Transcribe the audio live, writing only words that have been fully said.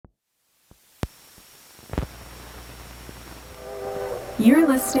You're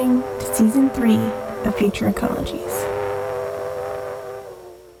listening to Season 3 of Future Ecologies.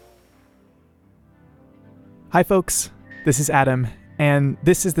 Hi folks, this is Adam, and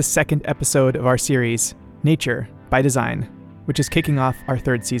this is the second episode of our series, Nature by Design, which is kicking off our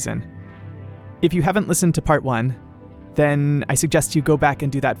third season. If you haven't listened to part 1, then I suggest you go back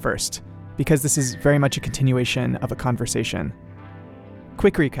and do that first, because this is very much a continuation of a conversation.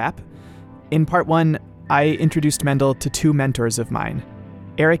 Quick recap. In part 1, I introduced Mendel to two mentors of mine,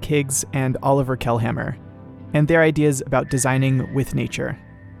 Eric Higgs and Oliver Kellhammer, and their ideas about designing with nature.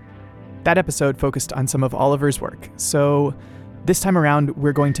 That episode focused on some of Oliver's work, so this time around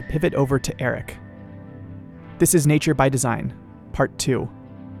we're going to pivot over to Eric. This is Nature by Design, Part 2,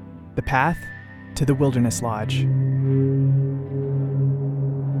 The Path to the Wilderness Lodge.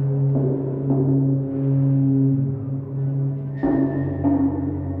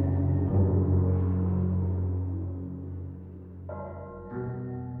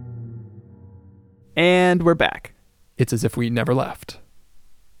 And we're back. It's as if we never left.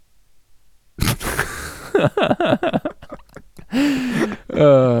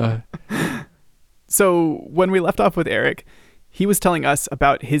 So when we left off with Eric, he was telling us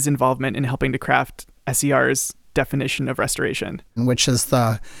about his involvement in helping to craft SER's definition of restoration, which is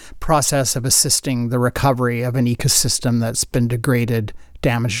the process of assisting the recovery of an ecosystem that's been degraded,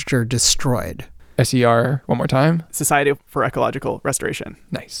 damaged, or destroyed. SER, one more time. Society for Ecological Restoration.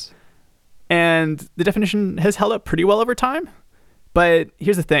 Nice. And the definition has held up pretty well over time. But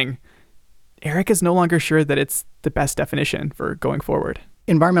here's the thing. Eric is no longer sure that it's the best definition for going forward.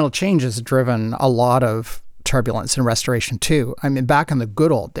 Environmental change has driven a lot of turbulence in restoration too. I mean, back in the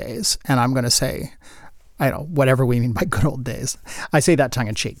good old days, and I'm going to say, I don't know, whatever we mean by good old days. I say that tongue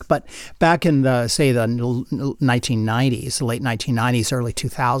in cheek. But back in the 1990s, late 1990s, early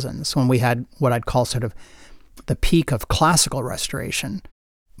 2000s, when we had what I'd call sort of the peak of classical restoration,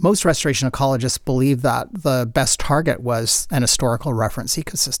 most restoration ecologists believed that the best target was an historical reference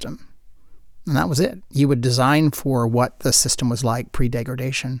ecosystem. And that was it. You would design for what the system was like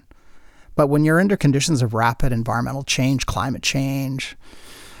pre-degradation. But when you're under conditions of rapid environmental change, climate change,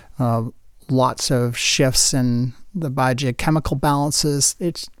 lots of shifts in the biogeochemical balances,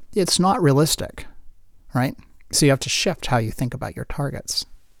 it's not realistic, right? So you have to shift how you think about your targets.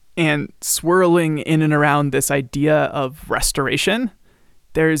 And swirling in and around this idea of restoration,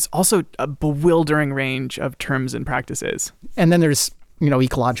 there's also a bewildering range of terms and practices. And then there's,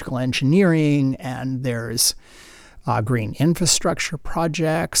 ecological engineering, and there's green infrastructure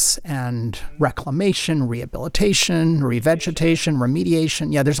projects, and reclamation, rehabilitation, revegetation,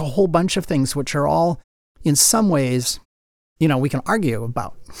 remediation. Yeah, there's a whole bunch of things which are all, in some ways, we can argue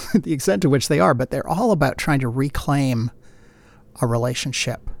about the extent to which they are, but they're all about trying to reclaim a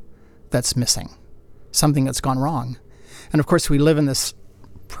relationship that's missing, something that's gone wrong. And of course, we live in this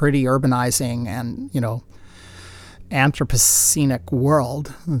pretty urbanizing and, anthropocenic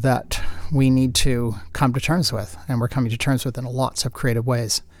world that we need to come to terms with, and we're coming to terms with in lots of creative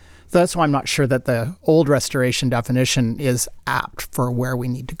ways. So that's why I'm not sure that the old restoration definition is apt for where we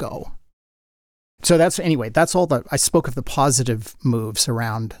need to go. So that's all I spoke of the positive moves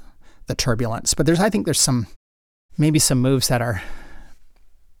around the turbulence, but I think there's maybe some moves that are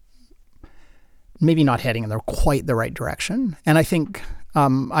maybe not heading in quite the right direction. And I think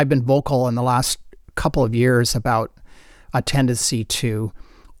I've been vocal in the last couple of years about a tendency to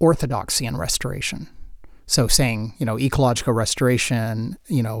orthodoxy in restoration. So saying, ecological restoration,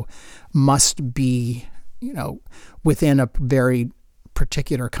 must be, within a very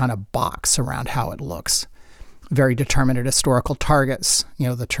particular kind of box around how it looks. Very determined historical targets.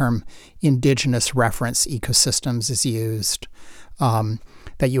 The term indigenous reference ecosystems is used.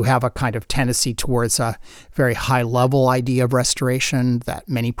 That you have a kind of tendency towards a very high-level idea of restoration that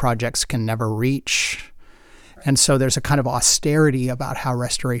many projects can never reach. And so there's a kind of austerity about how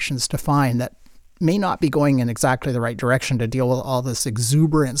restoration is defined that may not be going in exactly the right direction to deal with all this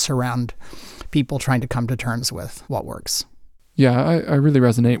exuberance around people trying to come to terms with what works. Yeah, I really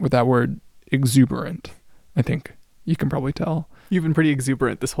resonate with that word, exuberant. I think you can probably tell. You've been pretty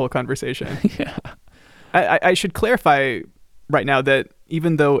exuberant this whole conversation. Yeah. I should clarify right now that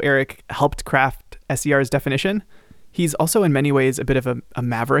even though Eric helped craft SER's definition, he's also in many ways a bit of a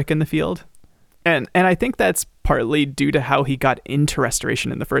maverick in the field. And I think that's partly due to how he got into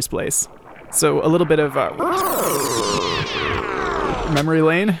restoration in the first place. So a little bit of memory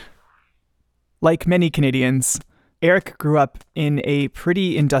lane. Like many Canadians, Eric grew up in a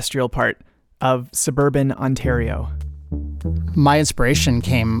pretty industrial part of suburban Ontario. My inspiration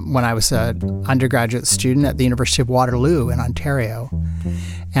came when I was an undergraduate student at the University of Waterloo in Ontario.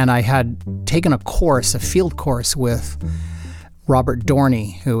 And I had taken a field course with Robert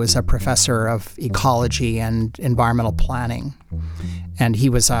Dorney, who was a professor of ecology and environmental planning. And he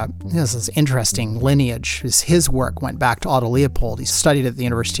has this interesting lineage. His work went back to Otto Leopold. He studied at the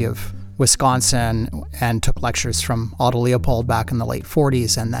University of Wisconsin and took lectures from Otto Leopold back in the late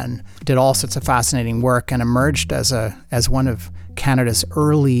 40s, and then did all sorts of fascinating work and emerged as one of Canada's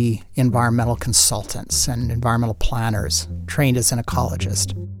early environmental consultants and environmental planners, trained as an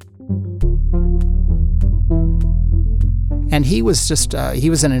ecologist. And he was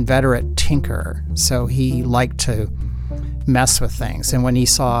an inveterate tinker, so he liked to mess with things. And when he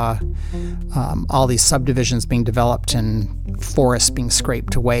saw all these subdivisions being developed and forests being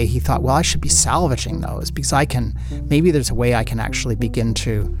scraped away, he thought, well, I should be salvaging those, because maybe there's a way I can actually begin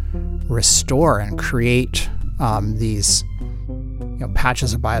to restore and create these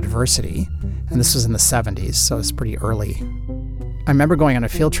patches of biodiversity. And this was in the 70s, so it's pretty early. I remember going on a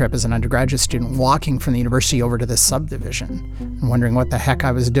field trip as an undergraduate student, walking from the university over to this subdivision and wondering what the heck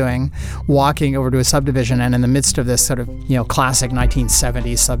I was doing, walking over to a subdivision. And in the midst of this sort of, classic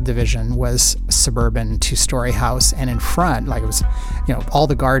 1970s subdivision was a suburban 2-story house. And in front, it was, all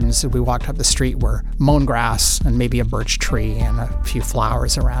the gardens that we walked up the street were mown grass and maybe a birch tree and a few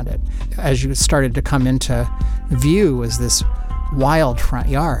flowers around it. As you started to come into view was this wild front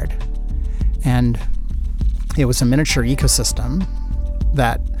yard. And it was a miniature ecosystem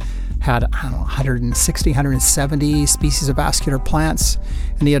that had, 160, 170 species of vascular plants,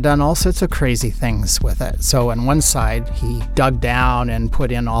 and he had done all sorts of crazy things with it. So on one side, he dug down and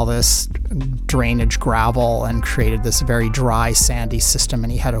put in all this drainage gravel and created this very dry, sandy system,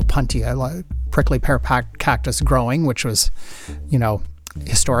 and he had Opuntia, prickly pear cactus growing, which was,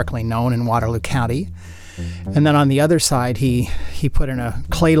 historically known in Waterloo County. And then on the other side, he put in a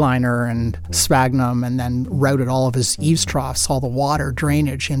clay liner and sphagnum, and then routed all of his eaves troughs, all the water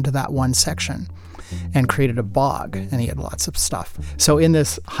drainage into that one section, and created a bog. And he had lots of stuff. So in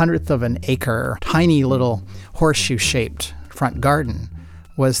this 100th of an acre, tiny little horseshoe-shaped front garden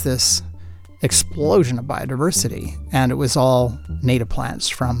was this explosion of biodiversity. And it was all native plants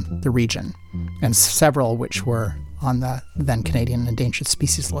from the region, and several which were on the then Canadian endangered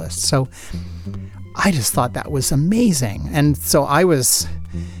species list. So I just thought that was amazing. And so I was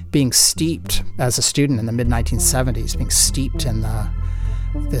being steeped as a student in the mid-1970s, being steeped in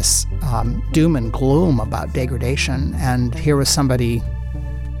this doom and gloom about degradation. And here was somebody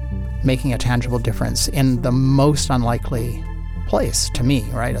making a tangible difference in the most unlikely place to me,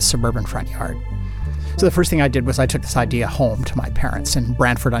 right? A suburban front yard. So the first thing I did was I took this idea home to my parents in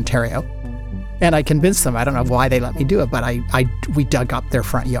Brantford, Ontario. And I convinced them. I don't know why they let me do it, but we dug up their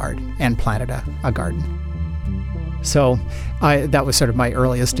front yard and planted a garden. So that was sort of my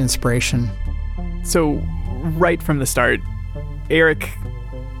earliest inspiration. So right from the start, Eric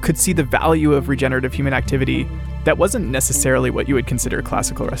could see the value of regenerative human activity that wasn't necessarily what you would consider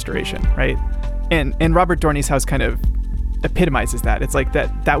classical restoration, right? And Robert Dorney's house kind of epitomizes that. It's like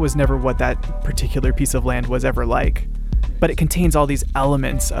that was never what that particular piece of land was ever like, but it contains all these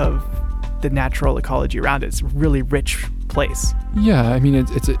elements of the natural ecology around it. It's a really rich place. Yeah, I mean,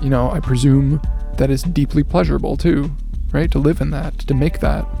 it's I presume that is deeply pleasurable too, right? To live in that, to make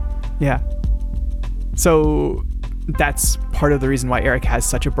that. Yeah. So that's part of the reason why Eric has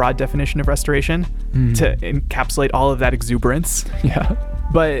such a broad definition of restoration, to encapsulate all of that exuberance. Yeah.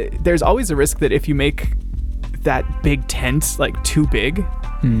 But there's always a risk that if you make that big tent too big,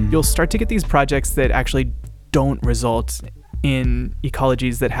 you'll start to get these projects that actually don't result in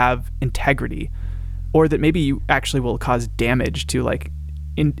ecologies that have integrity, or that maybe you actually will cause damage to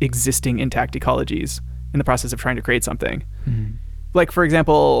existing intact ecologies in the process of trying to create something. Like, for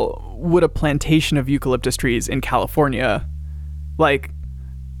example, would a plantation of eucalyptus trees in California,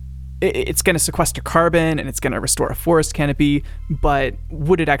 it's going to sequester carbon and it's going to restore a forest canopy, but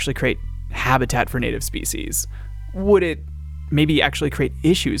would it actually create habitat for native species? Would it maybe actually create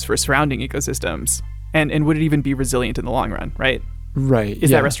issues for surrounding ecosystems? And would it even be resilient in the long run, right? Right.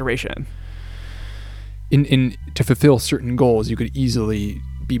 Is that restoration? In to fulfill certain goals, you could easily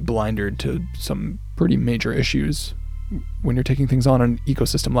be blinded to some pretty major issues when you're taking things on an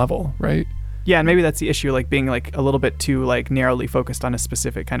ecosystem level, right? Yeah, and maybe that's the issue, being a little bit too narrowly focused on a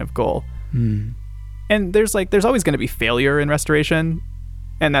specific kind of goal. And there's always going to be failure in restoration,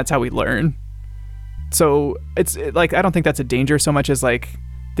 and that's how we learn. So it's I don't think that's a danger so much as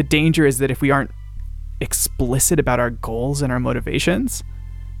the danger is that if we aren't explicit about our goals and our motivations,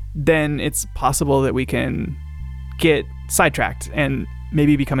 then it's possible that we can get sidetracked and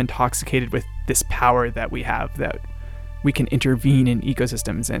maybe become intoxicated with this power that we have, that we can intervene in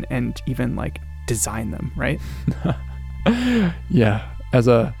ecosystems and even design them, right? Yeah.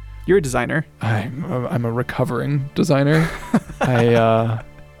 You're a designer. I'm a recovering designer. I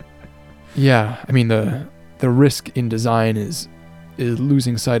mean, the risk in design is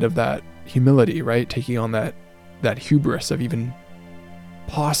losing sight of that humility, right? Taking on that hubris of even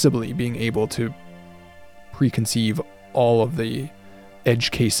possibly being able to preconceive all of the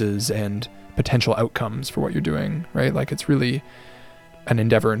edge cases and potential outcomes for what you're doing, right? Like, it's really an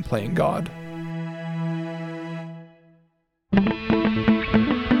endeavor in playing God.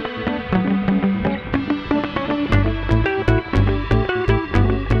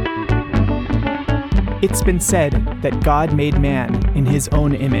 It's been said that God made man in his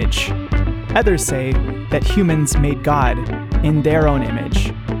own image. Others say that humans made God in their own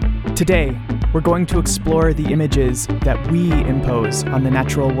image. Today, we're going to explore the images that we impose on the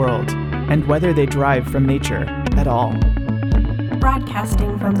natural world and whether they derive from nature at all.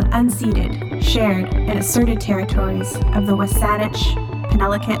 Broadcasting from the unceded, shared, and asserted territories of the Wasanich,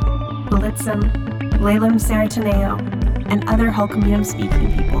 Penelakut, Wurlitsum, Lalem-Sarataneo, and other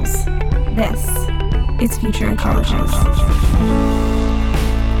Hul'qumi'num-speaking peoples. This is Future Ecologies.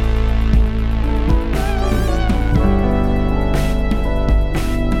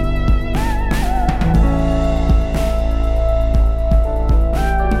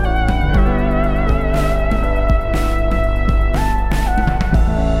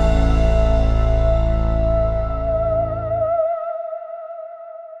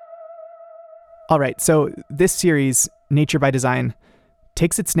 All right, so this series, Nature by Design,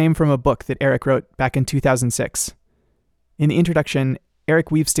 takes its name from a book that Eric wrote back in 2006. In the introduction,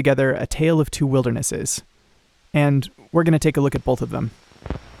 Eric weaves together a tale of two wildernesses, and we're going to take a look at both of them.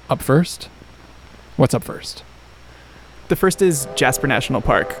 Up first? What's up first? The first is Jasper National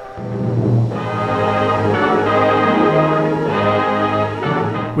Park,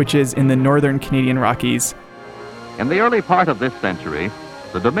 which is in the northern Canadian Rockies. In the early part of this century,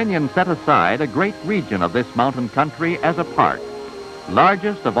 the Dominion set aside a great region of this mountain country as a park,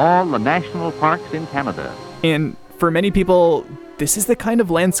 largest of all the national parks in Canada. And for many people, this is the kind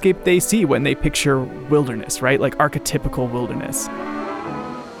of landscape they see when they picture wilderness, right? Like archetypical wilderness.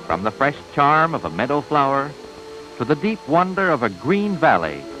 From the fresh charm of a meadow flower to the deep wonder of a green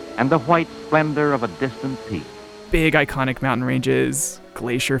valley and the white splendor of a distant peak. Big iconic mountain ranges,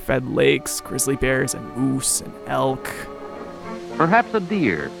 glacier-fed lakes, grizzly bears and moose and elk. Perhaps a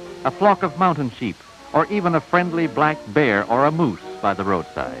deer, a flock of mountain sheep, or even a friendly black bear or a moose by the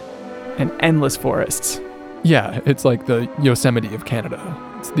roadside. And endless forests. Yeah, it's like the Yosemite of Canada.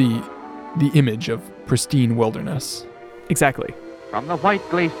 It's the image of pristine wilderness. Exactly. From the white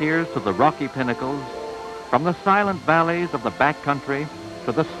glaciers to the rocky pinnacles, from the silent valleys of the backcountry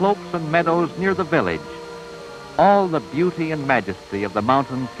to the slopes and meadows near the village, all the beauty and majesty of the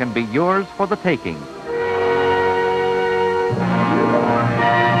mountains can be yours for the taking.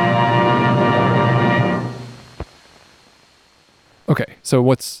 Okay, so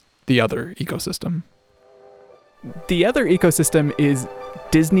what's the other ecosystem? The other ecosystem is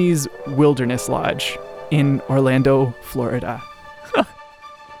Disney's Wilderness Lodge in Orlando, Florida.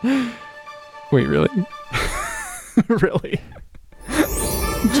 Wait, really? Really?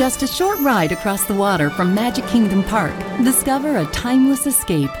 Just a short ride across the water from Magic Kingdom Park. Discover a timeless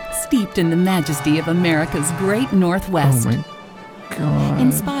escape steeped in the majesty of America's great Northwest. Oh my God.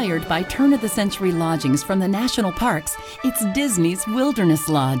 Inspired by turn-of-the-century lodgings from the national parks, it's Disney's Wilderness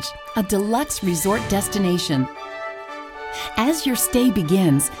Lodge, a deluxe resort destination. As your stay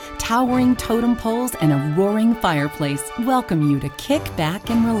begins, towering totem poles and a roaring fireplace welcome you to kick back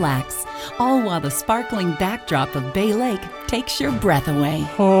and relax, all while the sparkling backdrop of Bay Lake takes your breath away.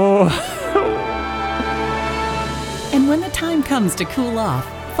 Oh. And when the time comes to cool off,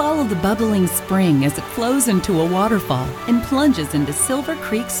 follow the bubbling spring as it flows into a waterfall and plunges into Silver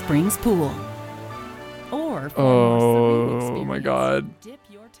Creek Springs Pool. Or for a more serene my experience, God. dip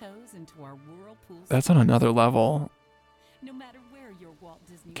your toes into our rural pools. That's on another level. No matter where your Walt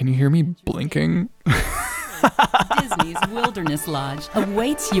Disney Can you hear me adventures take blinking? you, Disney's Wilderness Lodge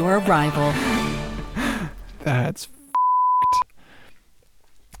awaits your arrival. That's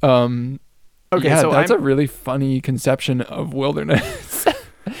f***ed. Okay, yeah, so that's a really funny conception of wilderness.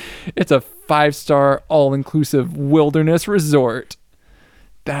 It's a 5-star, all-inclusive wilderness resort.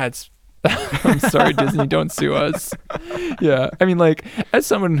 That's... I'm sorry, Disney, don't sue us. Yeah, I mean, like, as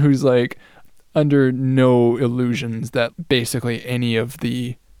someone who's, like, under no illusions that basically any of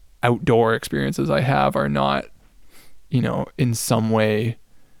the outdoor experiences I have are not, you know, in some way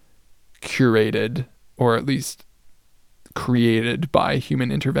curated or at least created by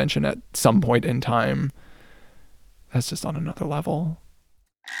human intervention at some point in time. That's just on another level.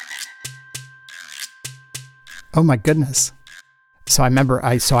 Oh my goodness. So I remember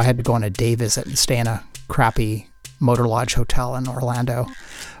I had to go on a day visit and stay in a crappy Motor Lodge Hotel in Orlando.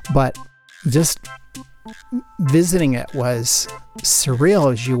 But just visiting it was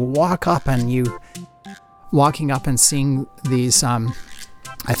surreal as you walking up and seeing these, I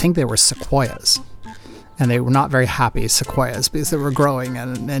think they were sequoias. And they were not very happy sequoias because they were growing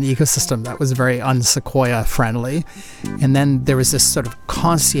in an ecosystem that was very un-sequoia friendly. And then there was this sort of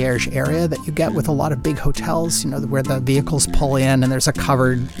concierge area that you get with a lot of big hotels, where the vehicles pull in and there's a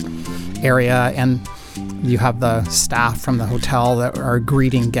covered area, and you have the staff from the hotel that are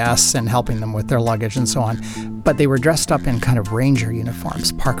greeting guests and helping them with their luggage and so on. But they were dressed up in kind of ranger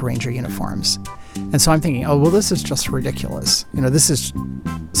uniforms, park ranger uniforms. And so I'm thinking, oh, well, this is just ridiculous. This is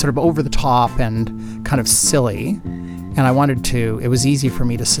sort of over the top and kind of silly. And it was easy for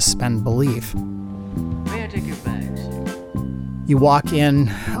me to suspend belief. May I take your bags? You walk in,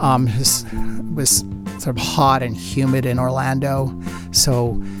 it was sort of hot and humid in Orlando.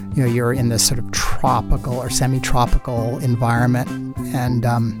 So, you're in this sort of tropical or semi-tropical environment. And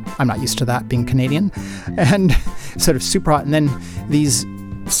I'm not used to that being Canadian. And sort of super hot. And then these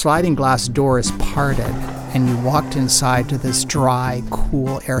sliding glass doors parted, and you walked inside to this dry,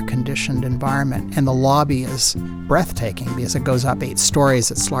 cool, air-conditioned environment. And the lobby is breathtaking because it goes up 8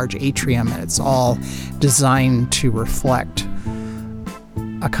 stories. It's large atrium, and it's all designed to reflect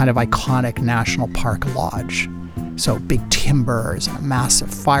a kind of iconic national park lodge. So big timbers and a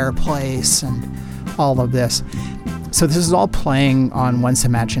massive fireplace and all of this. So this is all playing on one's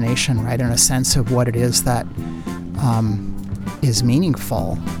imagination, right, and a sense of what it is that is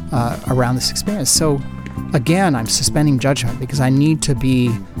meaningful around this experience. So again, I'm suspending judgment because I need to be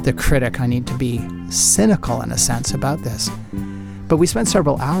the critic. I need to be cynical in a sense about this. But we spent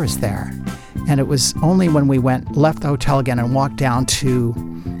several hours there, and it was only when we left the hotel again and walked down to,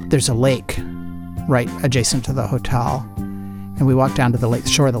 there's a lake right adjacent to the hotel, and we walked down to the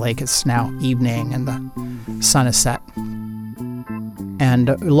shore of the lake. It's now evening and the sun is set.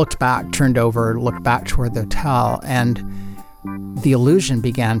 And looked back toward the hotel, and the illusion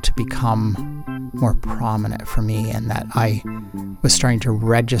began to become more prominent for me, and that I was starting to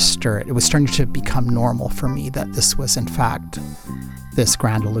register it. It was starting to become normal for me that this was, in fact, this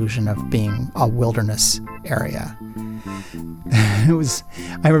grand illusion of being a wilderness area.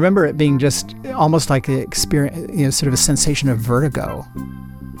 I remember it being just almost like an experience, sort of a sensation of vertigo,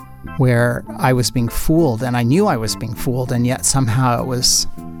 where I was being fooled, and I knew I was being fooled, and yet somehow it was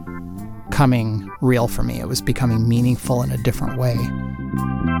coming real for me. It was becoming meaningful in a different way.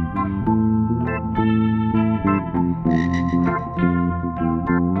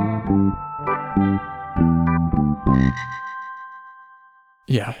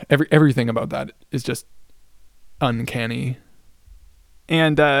 Yeah, everything about that is just uncanny.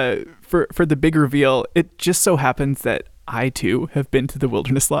 And for the big reveal, it just so happens that I too have been to the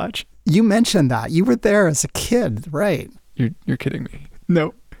Wilderness Lodge. You mentioned that. You were there as a kid, right? You're kidding me.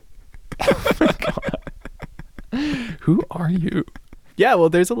 No. Oh my God. Who are you? Yeah, well,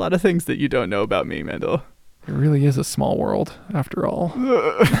 there's a lot of things that you don't know about me, Mendel. It really is a small world, after all.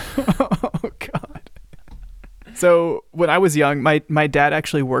 Oh, God. So when I was young, my dad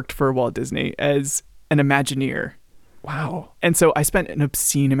actually worked for Walt Disney as an Imagineer. Wow. And so I spent an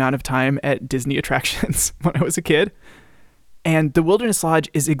obscene amount of time at Disney attractions when I was a kid. And the Wilderness Lodge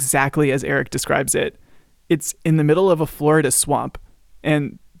is exactly as Eric describes it. It's in the middle of a Florida swamp,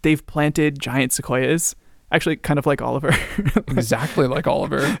 and they've planted giant sequoias, actually kind of like Oliver. Exactly like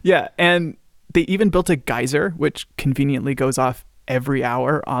Oliver. Yeah, and they even built a geyser, which conveniently goes off every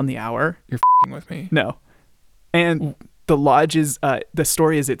hour on the hour. You're f***ing with me. No. And the lodge is, the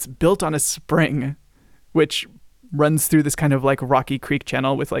story is it's built on a spring, which runs through this kind of like rocky creek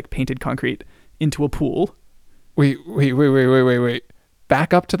channel with like painted concrete into a pool. Wait.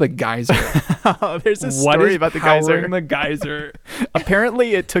 Back up to the geyser. Oh, there's a story about the geyser. The geyser?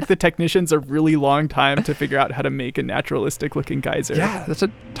 Apparently, it took the technicians a really long time to figure out how to make a naturalistic looking geyser. Yeah, that's a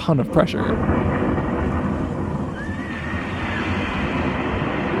ton of pressure.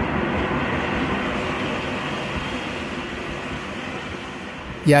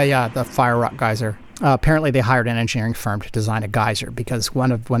 Yeah, the Fire Rock Geyser. Apparently, they hired an engineering firm to design a geyser because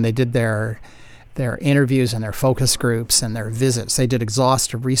when they did their interviews and their focus groups and their visits, they did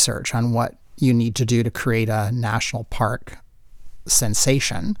exhaustive research on what you need to do to create a national park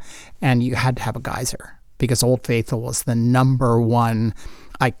sensation, and you had to have a geyser because Old Faithful was the number one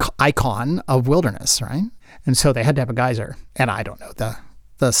icon of wilderness, right? And so they had to have a geyser. And I don't know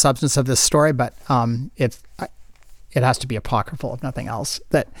the substance of this story, but it has to be apocryphal if nothing else.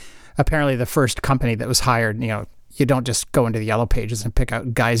 That apparently the first company that was hired, you don't just go into the yellow pages and pick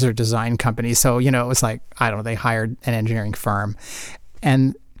out geyser design companies. So, it was like, I don't know, they hired an engineering firm,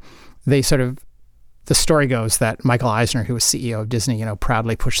 and they sort of the story goes that Michael Eisner, who was CEO of Disney,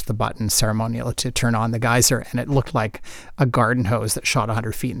 proudly pushed the button ceremonially to turn on the geyser, and it looked like a garden hose that shot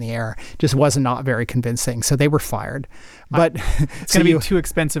 100 feet in the air. Just was not very convincing. So they were fired. But it's going to be too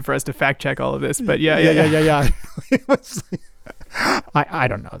expensive for us to fact check all of this. But yeah. It was, I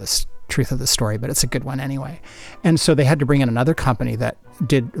don't know the truth of the story, but it's a good one anyway. And so they had to bring in another company that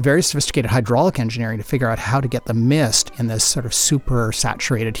did very sophisticated hydraulic engineering to figure out how to get the mist in this sort of super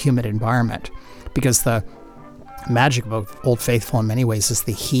saturated, humid environment. Because the magic of Old Faithful in many ways is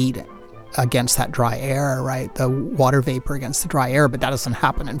the heat against that dry air, right? The water vapor against the dry air, but that doesn't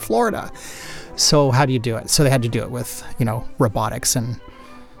happen in Florida. So how do you do it? So they had to do it with, robotics and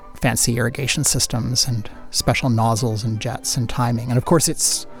fancy irrigation systems and special nozzles and jets and timing. And of course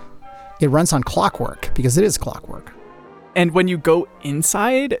it runs on clockwork, because it is clockwork. And when you go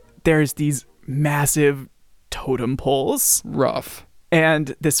inside, there's these massive totem poles. Rough.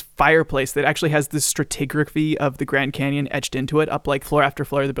 And this fireplace that actually has the stratigraphy of the Grand Canyon etched into it, up like floor after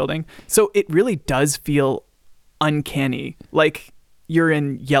floor of the building. So it really does feel uncanny. Like you're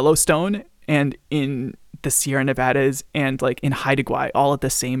in Yellowstone and in the Sierra Nevadas and like in Haida Gwaii all at the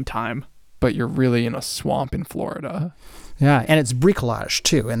same time. But you're really in a swamp in Florida. Yeah, and it's bricolage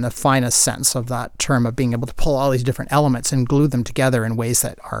too, in the finest sense of that term, of being able to pull all these different elements and glue them together in ways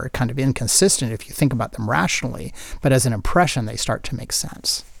that are kind of inconsistent if you think about them rationally. But as an impression, they start to make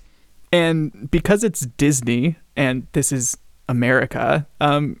sense. And because it's Disney and this is America,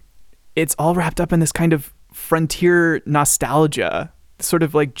 it's all wrapped up in this kind of frontier nostalgia, sort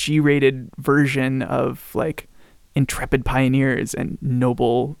of like G-rated version of like intrepid pioneers and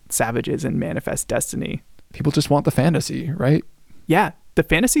noble savages and manifest destiny. People just want the fantasy, right? Yeah, the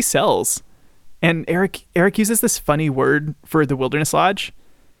fantasy sells. And Eric uses this funny word for the Wilderness Lodge.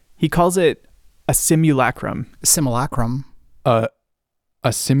 He calls it a simulacrum. Simulacrum. A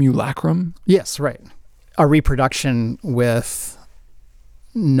simulacrum? Yes, right. A reproduction with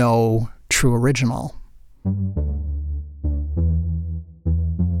no true original.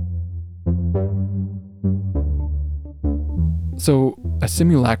 So a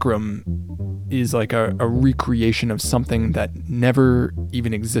simulacrum is like a recreation of something that never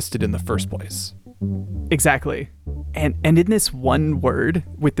even existed in the first place. Exactly. And in this one word,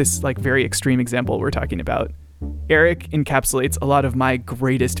 with this like very extreme example we're talking about, Eric encapsulates a lot of my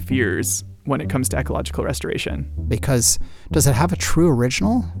greatest fears when it comes to ecological restoration. Because does it have a true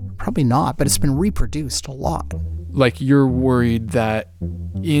original? Probably not, but it's been reproduced a lot. Like you're worried that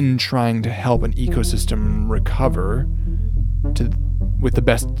in trying to help an ecosystem recover with the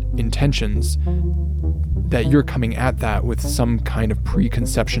best intentions, that you're coming at that with some kind of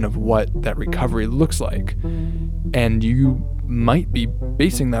preconception of what that recovery looks like. And you might be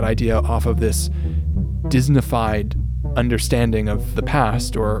basing that idea off of this Disneyfied understanding of the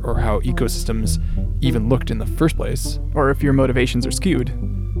past or how ecosystems even looked in the first place. Or if your motivations are skewed,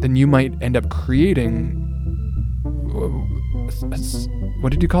 then you might end up creating,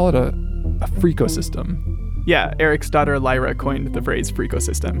 what did you call it? A freakosystem. Yeah, Eric's daughter Lyra coined the phrase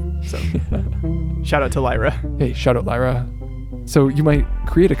freakosystem. So shout out to Lyra. Hey, shout out Lyra. So you might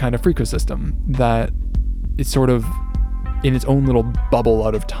create a kind of freakosystem that is sort of in its own little bubble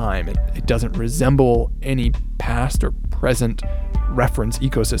out of time. It doesn't resemble any past or present reference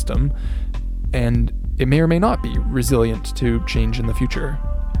ecosystem, and it may or may not be resilient to change in the future.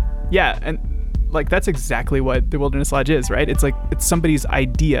 Yeah, and like that's exactly what the Wilderness Lodge is, right? It's like it's somebody's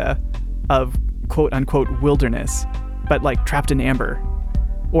idea of quote unquote wilderness, but like trapped in amber,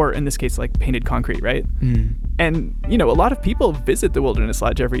 or in this case like painted concrete, right? And a lot of people visit the Wilderness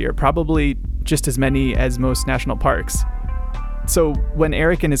Lodge every year, probably just as many as most national parks. So when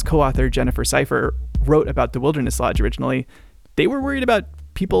Eric and his co-author Jennifer Seifer wrote about the Wilderness Lodge originally, they were worried about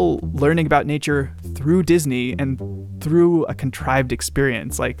people learning about nature through Disney and through a contrived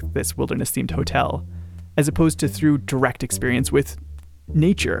experience like this wilderness themed hotel, as opposed to through direct experience with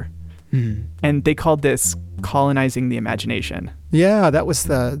nature. And they called this colonizing the imagination. Yeah, that was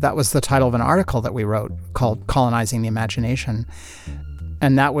the title of an article that we wrote called Colonizing the Imagination.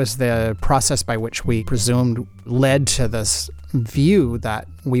 And that was the process by which we presumed led to this view that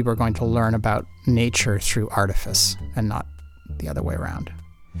we were going to learn about nature through artifice and not the other way around.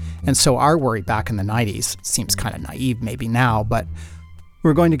 And so our worry back in the 90s seems kind of naive maybe now, but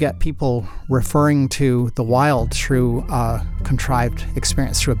we're going to get people referring to the wild through a contrived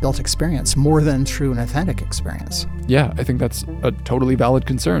experience, through a built experience, more than through an authentic experience. Yeah, I think that's a totally valid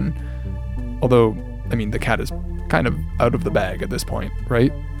concern. Although, I mean, the cat is kind of out of the bag at this point,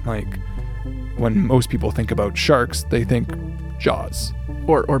 right? Like, when most people think about sharks, they think Jaws.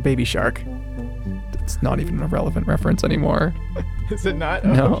 Or Baby Shark. It's not even a relevant reference anymore. Is it not?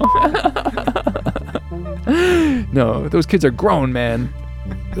 No. No, those kids are grown, man.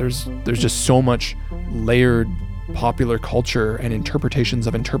 There's just so much layered popular culture and interpretations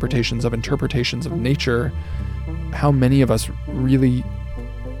of nature. How many of us really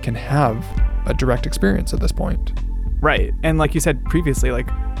can have a direct experience at this point? Right. And like you said previously, like,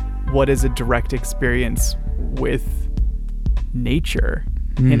 what is a direct experience with nature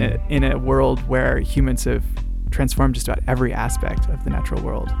in a world where humans have transformed just about every aspect of the natural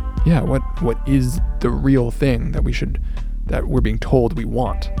world? Yeah, what is the real thing that we're being told we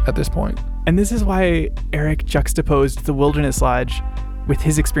want at this point? And this is why Eric juxtaposed the Wilderness Lodge with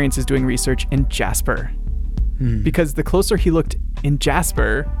his experiences doing research in Jasper. Because the closer he looked in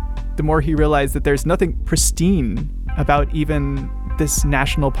Jasper, the more he realized that there's nothing pristine about even this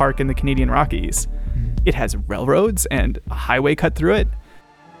national park in the Canadian Rockies. It has railroads and a highway cut through it.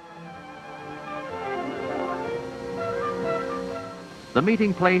 The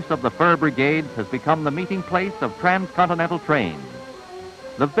meeting place of the fur brigades has become the meeting place of transcontinental trains.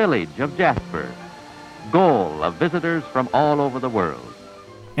 The village of Jasper, goal of visitors from all over the world.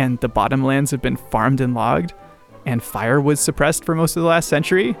 And the bottomlands have been farmed and logged, and fire was suppressed for most of the last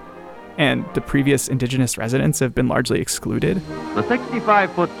century, and the previous indigenous residents have been largely excluded. The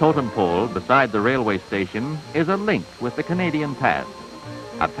 65-foot totem pole beside the railway station is a link with the Canadian past,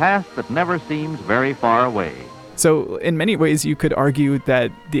 a past that never seems very far away. So in many ways, you could argue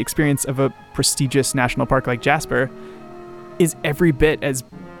that the experience of a prestigious national park like Jasper is every bit as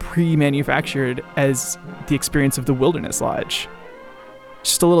pre-manufactured as the experience of the Wilderness Lodge.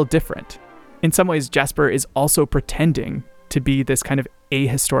 Just a little different. In some ways, Jasper is also pretending to be this kind of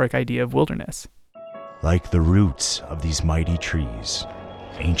ahistoric idea of wilderness. Like the roots of these mighty trees,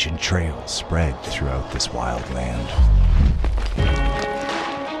 ancient trails spread throughout this wild land.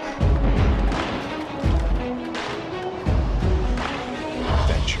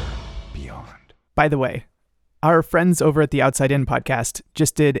 Adventure beyond. By the way, our friends over at the Outside In podcast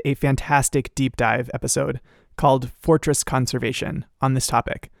just did a fantastic deep dive episode called Fortress Conservation on this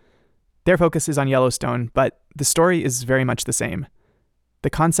topic. Their focus is on Yellowstone, but the story is very much the same. The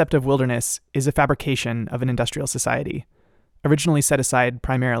concept of wilderness is a fabrication of an industrial society, originally set aside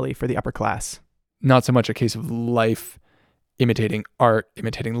primarily for the upper class. Not so much a case of life imitating art,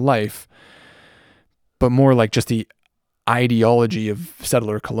 imitating life, but more like just the ideology of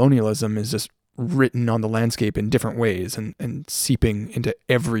settler colonialism is just written on the landscape in different ways and seeping into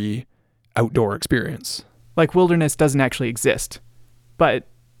every outdoor experience. Like wilderness doesn't actually exist, but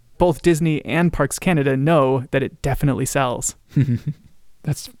both Disney and Parks Canada know that it definitely sells.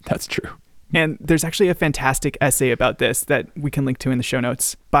 That's true. And there's actually a fantastic essay about this that we can link to in the show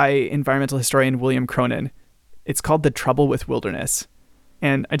notes by environmental historian William Cronin. It's called The Trouble with Wilderness.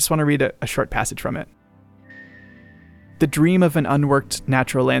 And I just want to read a short passage from it. The dream of an unworked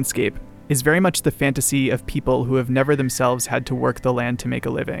natural landscape is very much the fantasy of people who have never themselves had to work the land to make a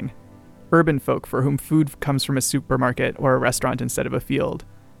living. Urban folk for whom food comes from a supermarket or a restaurant instead of a field,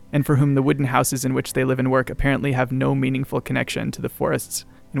 and for whom the wooden houses in which they live and work apparently have no meaningful connection to the forests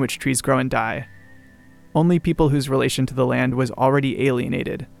in which trees grow and die. Only people whose relation to the land was already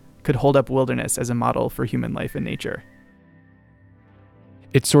alienated could hold up wilderness as a model for human life and nature.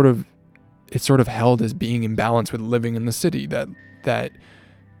 It's sort of held as being in balance with living in the city, that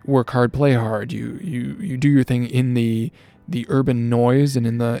work hard, play hard. You do your thing in the urban noise and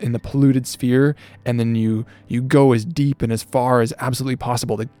in the polluted sphere, and then you go as deep and as far as absolutely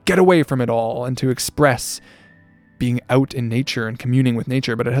possible to get away from it all and to express being out in nature and communing with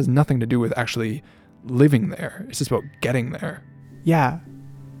nature, but it has nothing to do with actually living there. It's just about getting there. Yeah,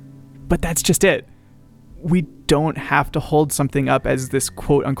 but that's just it. We don't have to hold something up as this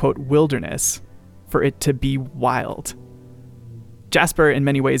quote-unquote wilderness for it to be wild. Jasper, in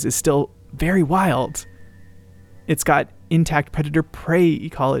many ways, is still very wild. It's got intact predator-prey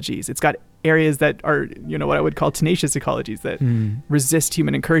ecologies. It's got areas that are, what I would call tenacious ecologies that resist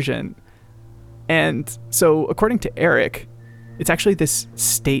human incursion. And so, according to Eric, it's actually this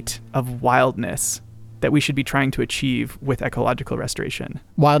state of wildness that we should be trying to achieve with ecological restoration.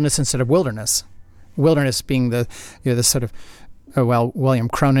 Wildness instead of wilderness. Wilderness being the sort of, William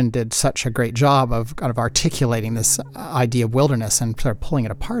Cronin did such a great job of kind of articulating this idea of wilderness and sort of pulling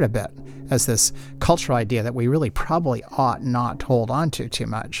it apart a bit as this cultural idea that we really probably ought not to hold on to too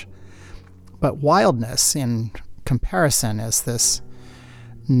much. But wildness, in comparison, is this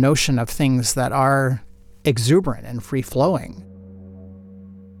notion of things that are exuberant and free-flowing.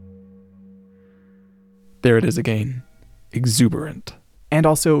 There it is again. Exuberant. And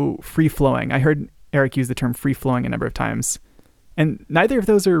also free-flowing. I heard Eric use the term free-flowing a number of times. And neither of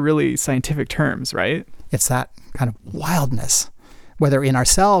those are really scientific terms, right? It's that kind of wildness, whether in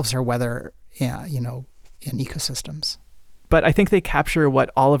ourselves or whether, in ecosystems. But I think they capture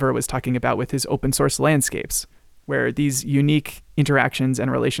what Oliver was talking about with his open source landscapes, where these unique interactions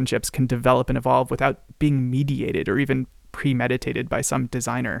and relationships can develop and evolve without being mediated or even premeditated by some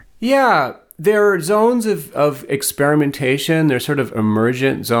designer. Yeah, there are zones of experimentation. There's sort of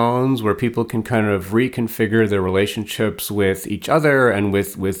emergent zones where people can kind of reconfigure their relationships with each other and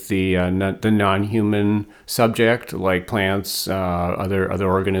with the non-human subject, like plants, other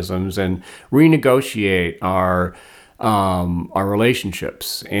organisms, and renegotiate our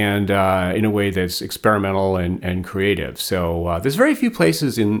relationships, and in a way that's experimental and creative. So there's very few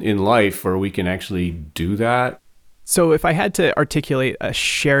places in life where we can actually do that. So if I had to articulate a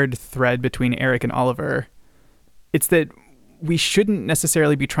shared thread between Eric and Oliver, it's that we shouldn't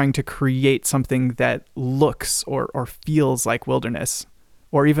necessarily be trying to create something that looks or feels like wilderness,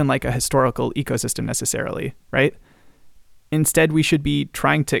 or even like a historical ecosystem necessarily, right? Instead, we should be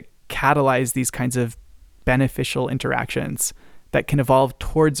trying to catalyze these kinds of beneficial interactions that can evolve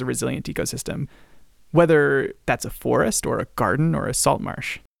towards a resilient ecosystem, whether that's a forest or a garden or a salt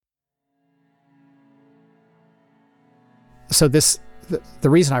marsh. So the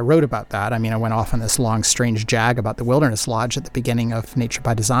reason I wrote about that, I mean, I went off on this long, strange jag about the Wilderness Lodge at the beginning of Nature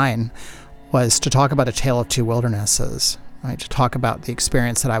by Design, was to talk about a tale of two wildernesses, right? To talk about the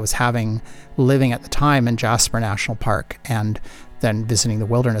experience that I was having living at the time in Jasper National Park and then visiting the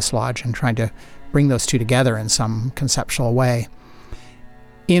Wilderness Lodge and trying to bring those two together in some conceptual way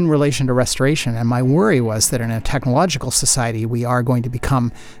in relation to restoration. And my worry was that in a technological society, we are going to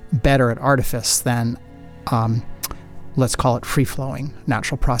become better at artifice than let's call it free-flowing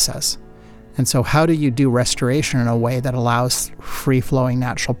natural process. And so how do you do restoration in a way that allows free-flowing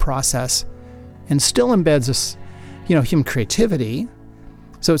natural process and still embeds this, human creativity?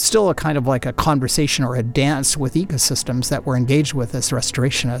 So it's still a kind of like a conversation or a dance with ecosystems that we're engaged with as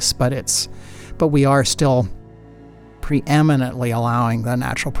restorationists, but we are still preeminently allowing the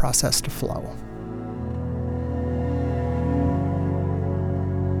natural process to flow.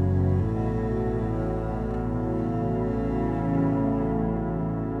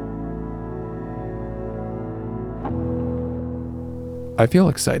 I feel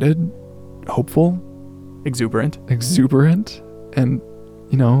excited, hopeful, Exuberant, and,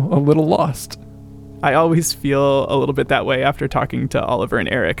 a little lost. I always feel a little bit that way after talking to Oliver and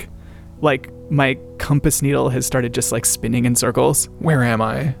Eric. Like my compass needle has started just like spinning in circles. Where am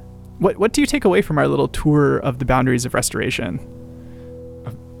I? What do you take away from our little tour of the boundaries of restoration?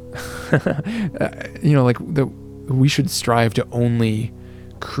 We should strive to only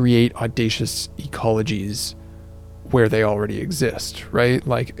create audacious ecologies where they already exist, right?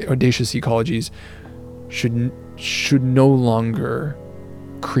 Like audacious ecologies should no longer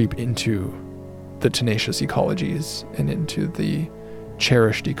creep into the tenacious ecologies and into the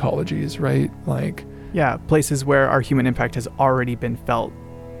cherished ecologies, right? Like, yeah, places where our human impact has already been felt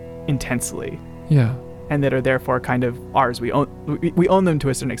intensely. Yeah. And that are therefore kind of ours. We own them to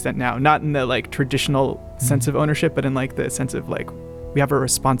a certain extent now, not in the like traditional sense of ownership, but in like the sense of like we have a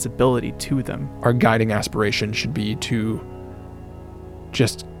responsibility to them. Our guiding aspiration should be to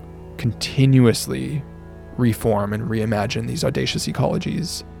just continuously reform and reimagine these audacious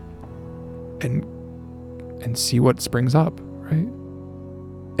ecologies and see what springs up, right?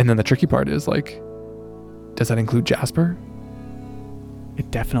 And then the tricky part is like, does that include Jasper?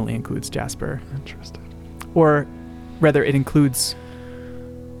 It definitely includes Jasper. Interesting. Or rather, it includes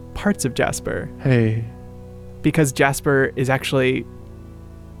parts of Jasper. Hey. Because Jasper is actually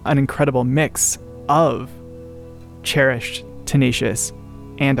an incredible mix of cherished, tenacious,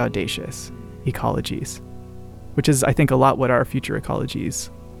 and audacious ecologies, which is, I think, a lot what our future ecologies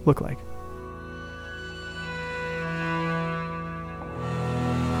look like.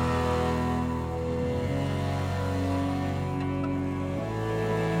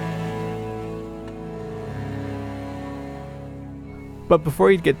 But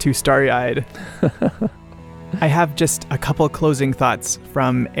before you get too starry-eyed, I have just a couple closing thoughts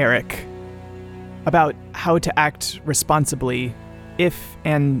from Eric about how to act responsibly if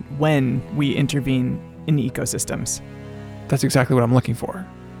and when we intervene in ecosystems. That's exactly what I'm looking for.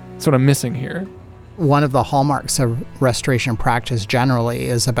 That's what I'm missing here. One of the hallmarks of restoration practice generally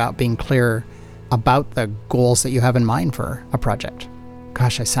is about being clear about the goals that you have in mind for a project.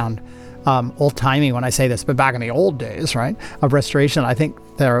 Gosh, I sound old-timey when I say this, but back in the old days, right, of restoration, I think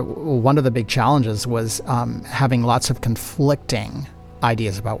one of the big challenges was having lots of conflicting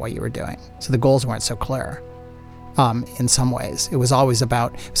ideas about what you were doing. So the goals weren't so clear. In some ways, it was always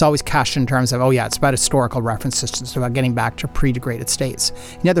couched in terms of, it's about historical references, it's about getting back to pre-degraded states.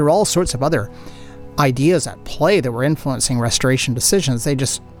 And yet there were all sorts of other ideas at play that were influencing restoration decisions. They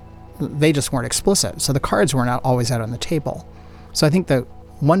just they just weren't explicit. So the cards weren't always out on the table. So I think the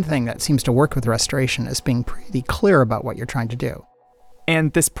one thing that seems to work with restoration is being pretty clear about what you're trying to do.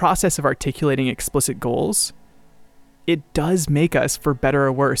 And this process of articulating explicit goals, it does make us, for better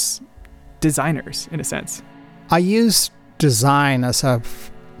or worse, designers, in a sense. I use design as a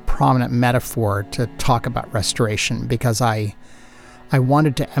prominent metaphor to talk about restoration because I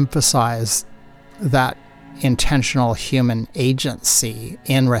wanted to emphasize that intentional human agency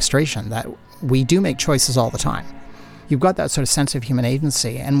in restoration, that we do make choices all the time. You've got that sort of sense of human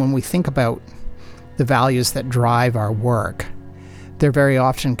agency, and when we think about the values that drive our work, they're very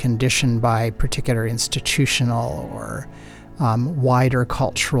often conditioned by particular institutional or wider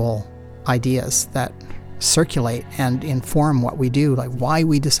cultural ideas that circulate and inform what we do, like why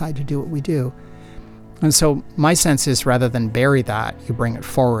we decide to do what we do. And so my sense is, rather than bury that, you bring it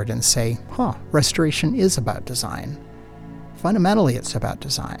forward and say, restoration is about design. Fundamentally, it's about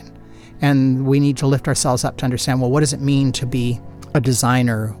design. And we need to lift ourselves up to understand, well, what does it mean to be a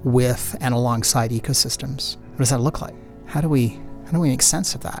designer with and alongside ecosystems? What does that look like? How do we make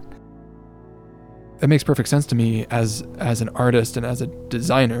sense of that? It makes perfect sense to me as an artist and as a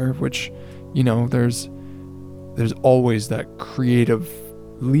designer, which, there's always that creative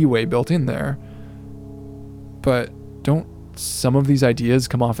leeway built in there. But don't some of these ideas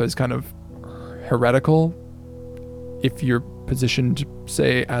come off as kind of heretical if you're positioned,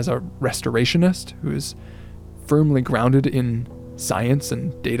 say, as a restorationist who is firmly grounded in science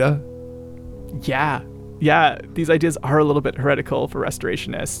and data? Yeah, these ideas are a little bit heretical for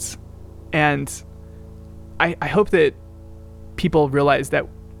restorationists. And I hope that people realize that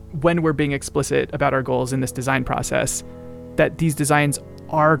when we're being explicit about our goals in this design process, that these designs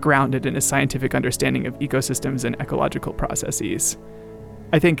are grounded in a scientific understanding of ecosystems and ecological processes.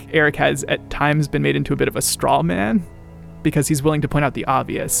 I think Eric has at times been made into a bit of a straw man because he's willing to point out the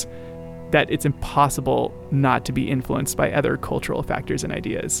obvious, that it's impossible not to be influenced by other cultural factors and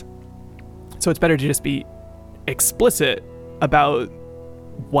ideas. So it's better to just be explicit about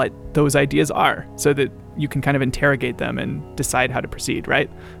what those ideas are so that you can kind of interrogate them and decide how to proceed, right?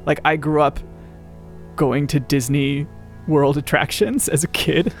 Like, I grew up going to Disney World attractions as a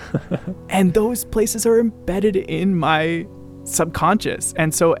kid, and those places are embedded in my subconscious.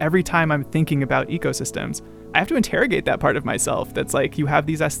 And so every time I'm thinking about ecosystems, I have to interrogate that part of myself that's like, you have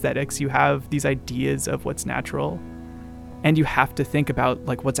these aesthetics, you have these ideas of what's natural, and you have to think about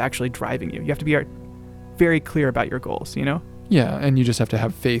like what's actually driving you. You have to be very clear about your goals, Yeah, and you just have to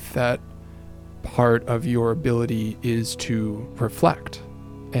have faith that part of your ability is to reflect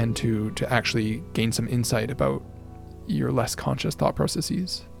and to actually gain some insight about your less conscious thought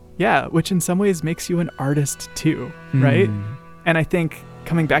processes. Yeah, which in some ways makes you an artist too, right? And I think,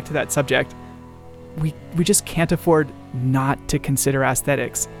 coming back to that subject, we just can't afford not to consider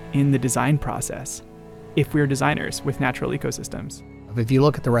aesthetics in the design process if we're designers with natural ecosystems. If you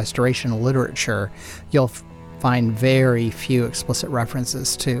look at the restoration literature, you'll find very few explicit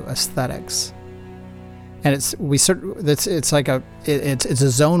references to aesthetics. And it's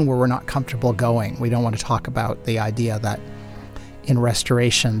a zone where we're not comfortable going. We don't want to talk about the idea that in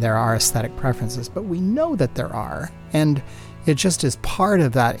restoration there are aesthetic preferences, but we know that there are. And it just is part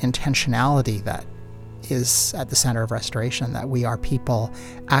of that intentionality that is at the center of restoration, that we are people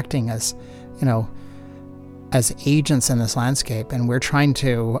acting as, as agents in this landscape. And we're trying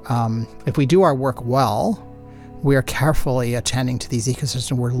to, if we do our work well, we are carefully attending to these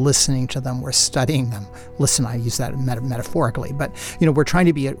ecosystems. We're listening to them. We're studying them. Listen, I use that metaphorically, but we're trying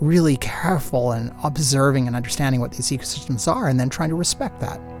to be really careful and observing and understanding what these ecosystems are, and then trying to respect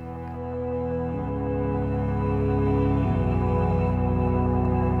that.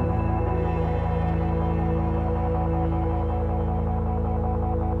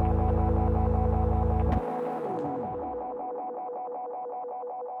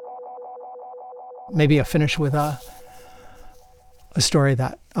 Maybe I'll finish with a story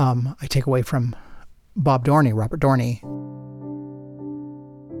that I take away from Robert Dorney,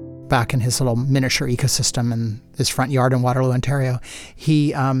 back in his little miniature ecosystem in his front yard in Waterloo, Ontario.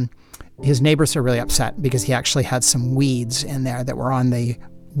 His neighbors are really upset because he actually had some weeds in there that were on the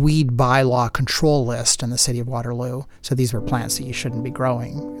weed bylaw control list in the city of Waterloo. So these were plants that you shouldn't be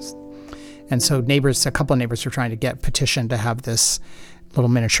growing. And so a couple of neighbors were trying to get petition to have this little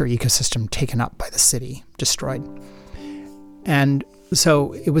miniature ecosystem taken up by the city, destroyed. And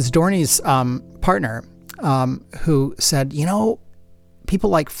so it was Dorney's partner who said, people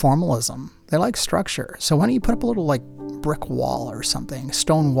like formalism. They like structure. So why don't you put up a little brick wall or something,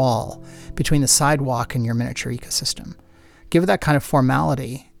 stone wall between the sidewalk and your miniature ecosystem? Give it that kind of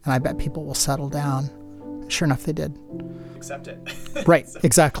formality, and I bet people will settle down. Sure enough, they did. Accept it. Right,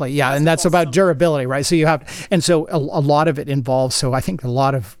 exactly. Yeah, and that's about durability, right? So you have, and so a lot of it involves, so I think a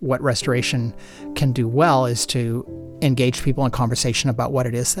lot of what restoration can do well is to engage people in conversation about what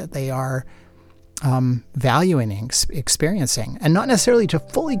it is that they are valuing and experiencing, and not necessarily to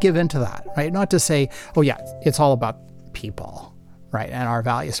fully give into that, right? Not to say, oh yeah, it's all about people, right? And our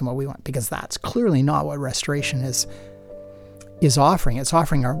values and what we want, because that's clearly not what restoration is offering. It's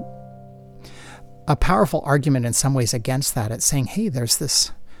offering a powerful argument in some ways against that. It's saying, hey, there's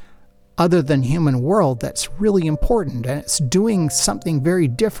this other than human world that's really important, and it's doing something very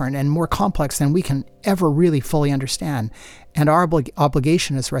different and more complex than we can ever really fully understand. And our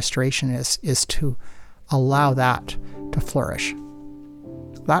obligation as restoration is to allow that to flourish.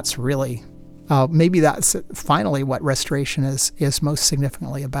 That's really, maybe that's finally what restoration is most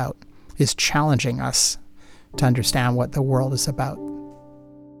significantly about, is challenging us to understand what the world is about.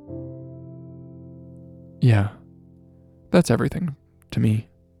 Yeah, that's everything to me.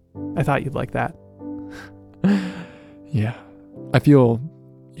 I thought you'd like that. Yeah, I feel,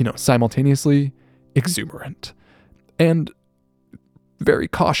 simultaneously exuberant and very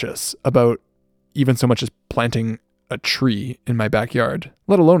cautious about even so much as planting a tree in my backyard,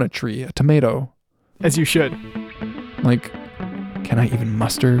 let alone a tree, a tomato. As you should. Like, can I even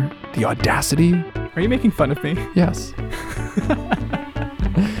muster the audacity? Are you making fun of me? Yes.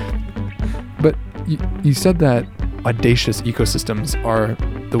 But you said that audacious ecosystems are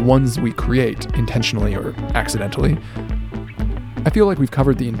the ones we create intentionally or accidentally. I feel like we've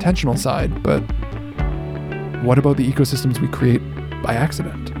covered the intentional side, but what about the ecosystems we create by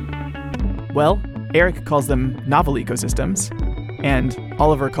accident? Well, Eric calls them novel ecosystems, and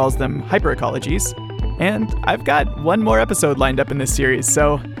Oliver calls them hyperecologies, and I've got one more episode lined up in this series,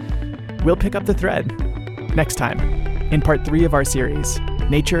 so we'll pick up the thread next time in part 3 of our series,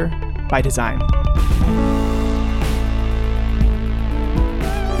 Nature by Design.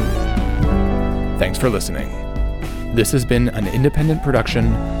 Thanks for listening. This has been an independent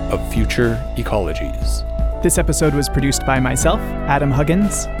production of Future Ecologies. This episode was produced by myself, Adam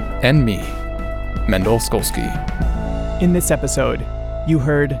Huggins. And me, Mendel Skolsky. In this episode, you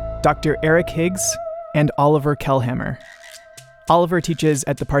heard Dr. Eric Higgs and Oliver Kellhammer. Oliver teaches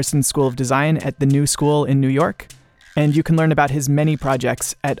at the Parsons School of Design at the New School in New York, and you can learn about his many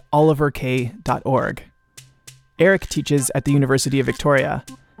projects at oliverk.org. Eric teaches at the University of Victoria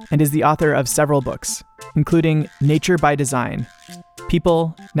and is the author of several books, including Nature by Design,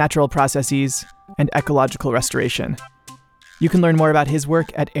 People, Natural Processes, and Ecological Restoration. You can learn more about his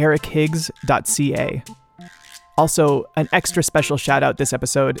work at erichiggs.ca. Also, an extra special shout out this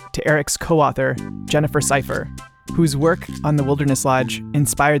episode to Eric's co-author, Jennifer Seifer, whose work on the Wilderness Lodge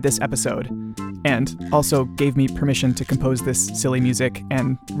inspired this episode, and also gave me permission to compose this silly music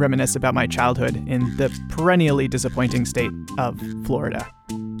and reminisce about my childhood in the perennially disappointing state of Florida.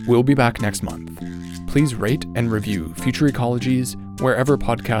 We'll be back next month. Please rate and review Future Ecologies wherever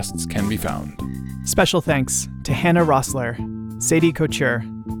podcasts can be found. Special thanks to Hannah Rossler, Sadie Couture,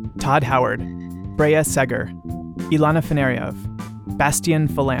 Todd Howard, Brea Seger, Ilana Feneryov, Bastian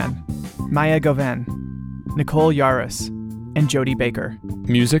Falan, Maya Govan, Nicole Yaros, and Jody Baker.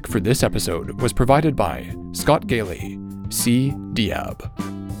 Music for this episode was provided by Scott Gailey, C. Diab,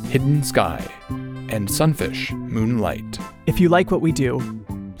 Hidden Sky, and Sunfish Moonlight. If you like what we do,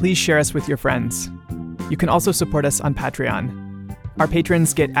 please share us with your friends. You can also support us on Patreon. Our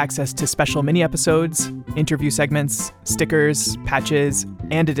patrons get access to special mini-episodes, interview segments, stickers, patches,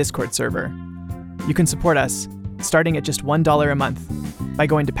 and a Discord server. You can support us, starting at just $1 a month, by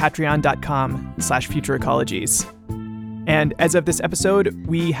going to patreon.com/futureecologies. And as of this episode,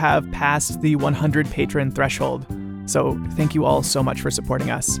 we have passed the 100 patron threshold. So thank you all so much for supporting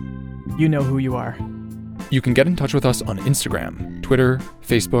us. You know who you are. You can get in touch with us on Instagram, Twitter,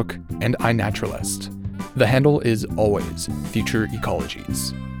 Facebook, and iNaturalist. The handle is always Future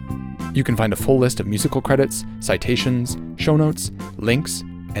Ecologies. You can find a full list of musical credits, citations, show notes, links,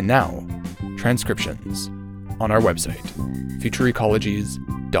 and now, transcriptions on our website,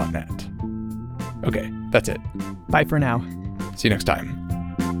 futureecologies.net. Okay, that's it. Bye for now. See you next time.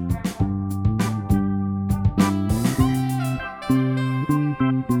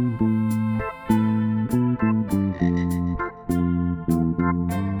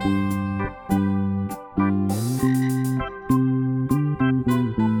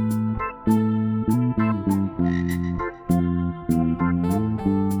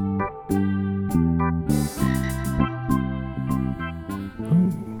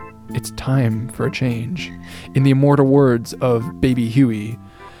 Time for a change. In the immortal words of Baby Huey,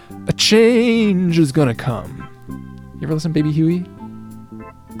 a change is gonna come. You ever listen to Baby Huey?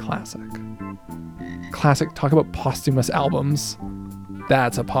 Classic. classic. Talk about posthumous albums.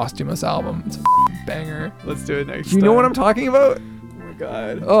 That's a posthumous album. It's a f***ing banger. Let's do it next You know what I'm talking about? Oh my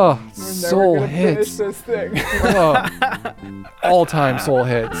god. Oh, We're soul never gonna hits. finish this thing. Oh, all-time soul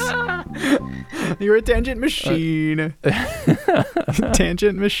hits. You're a tangent machine.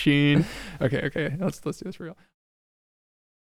 Tangent machine. Okay. Let's do this for real.